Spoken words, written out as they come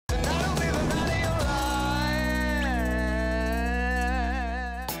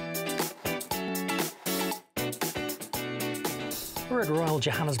We're at Royal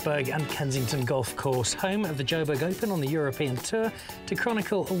Johannesburg and Kensington Golf Course, home of the Joburg Open on the European Tour, to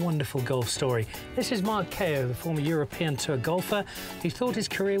chronicle a wonderful golf story. This is Marc Cayeux, the former European Tour golfer who thought his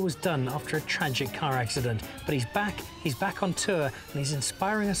career was done after a tragic car accident. But he's back on tour, and he's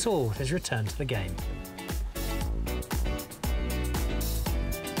inspiring us all with his return to the game.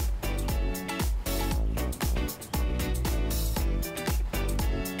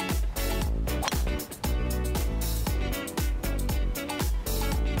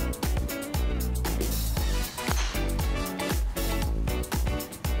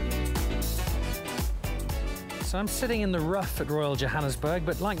 So I'm sitting in the rough at Royal Johannesburg,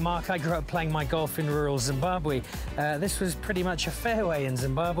 but like Marc, I grew up playing my golf in rural Zimbabwe. This was pretty much a fairway in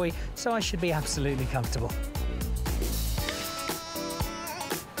Zimbabwe, so I should be absolutely comfortable.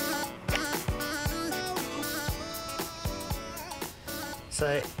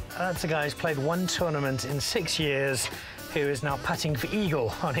 So that's a guy who's played one tournament in 6 years, who is now putting for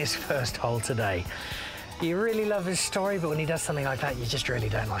eagle on his first hole today. You really love his story, but when he does something like that, you just really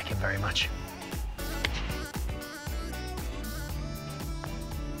don't like him very much.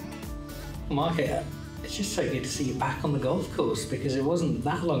 Marc, it's just so good to see you back on the golf course, because it wasn't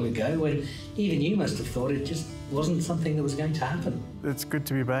that long ago when even you must have thought it just wasn't something that was going to happen. It's good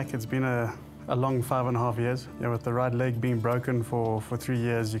to be back. It's been a long 5.5 years. You know, with the right leg being broken for 3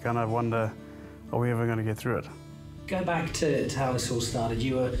 years, you kind of wonder, are we ever going to get through it? Go back to how this all started.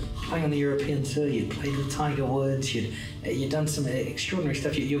 You were playing on the European Tour, you'd played with Tiger Woods, you'd done some extraordinary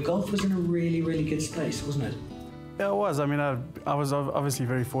stuff. Your golf was in a really, really good space, wasn't it? Yeah, it was. I mean, I was obviously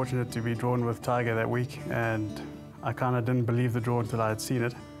very fortunate to be drawn with Tiger that week, and I kind of didn't believe the draw until I had seen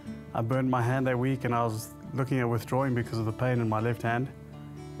it. I burned my hand that week, and I was looking at withdrawing because of the pain in my left hand.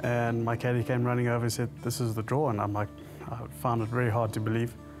 And my caddy came running over and said, "This is the draw," and I'm like, I found it very hard to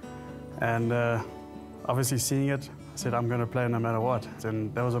believe. And obviously seeing it, I said, I'm going to play no matter what.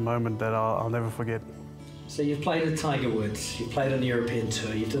 And that was a moment that I'll never forget. So you've played with Tiger Woods, you've played on the European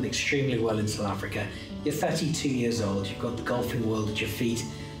Tour, you've done extremely well in South Africa. You're 32 years old, you've got the golfing world at your feet,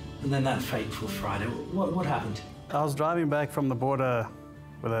 and then that fateful Friday. What happened? I was driving back from the border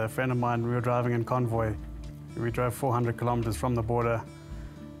with a friend of mine. We were driving in convoy. We drove 400 kilometers from the border,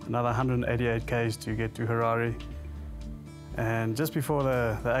 another 188 k's to get to Harare. And just before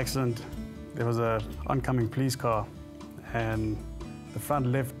the accident, there was an oncoming police car, and the front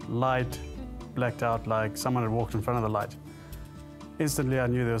left light blacked out like someone had walked in front of the light. Instantly, I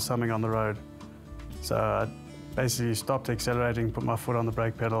knew there was something on the road. So I basically stopped accelerating, put my foot on the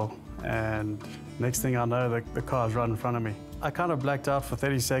brake pedal, and next thing I know, the car's right in front of me. I kind of blacked out for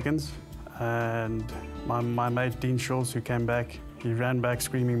 30 seconds, and my mate Dean Schultz, who came back, he ran back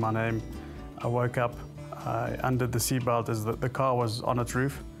screaming my name. I woke up, I undid the seatbelt as the car was on its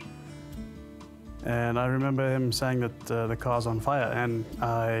roof. And I remember him saying that the car's on fire, and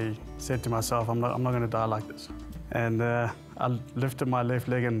I said to myself, I'm not going to die like this. And I lifted my left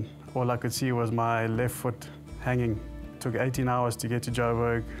leg, and all I could see was my left foot hanging. It took 18 hours to get to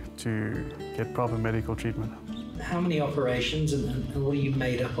Joburg to get proper medical treatment. How many operations, and what are you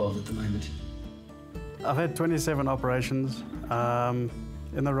made up of at the moment? I've had 27 operations.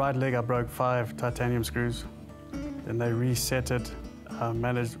 In the right leg, I broke 5 titanium screws. Then they reset it.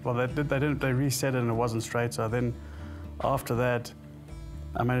 They reset it and it wasn't straight. So then, after that,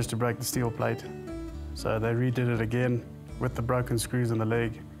 I managed to break the steel plate. So they redid it again with the broken screws in the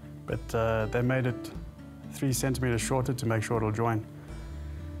leg. But they made it 3 centimeters shorter to make sure it'll join.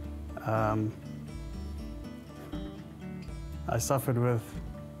 I suffered with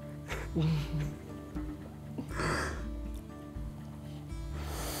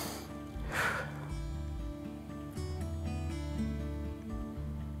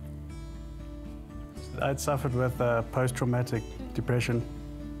I'd suffered with post-traumatic depression,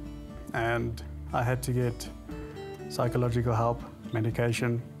 and I had to get psychological help,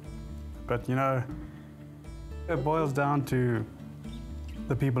 medication. But you know, it boils down to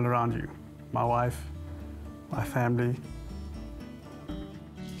the people around you, my wife, my family.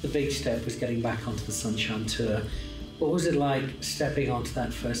 The big step was getting back onto the Sunshine Tour. What was it like stepping onto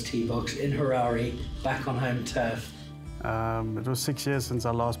that first tee box in Harare, back on home turf? It was 6 years since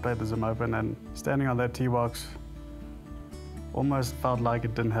I last played the Zim Open, and standing on that tee box almost felt like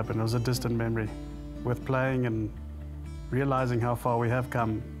it didn't happen. It was a distant memory. With playing and realizing how far we have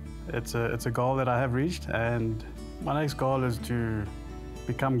come, it's a goal that I have reached, and my next goal is to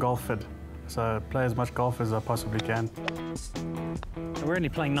become golf fit. So play as much golf as I possibly can. We're only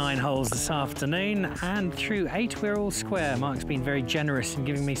playing 9 holes this afternoon, and through 8 we're all square. Marc's been very generous in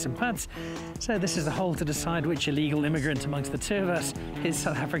giving me some putts, so this is the hole to decide which illegal immigrant amongst the two of us is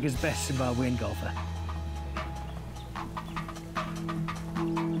South Africa's best Zimbabwean golfer.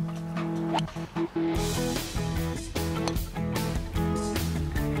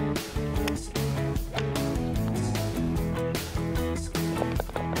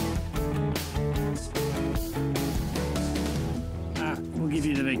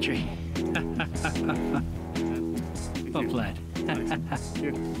 victory. Well played. Thanks.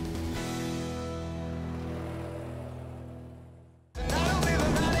 Yeah.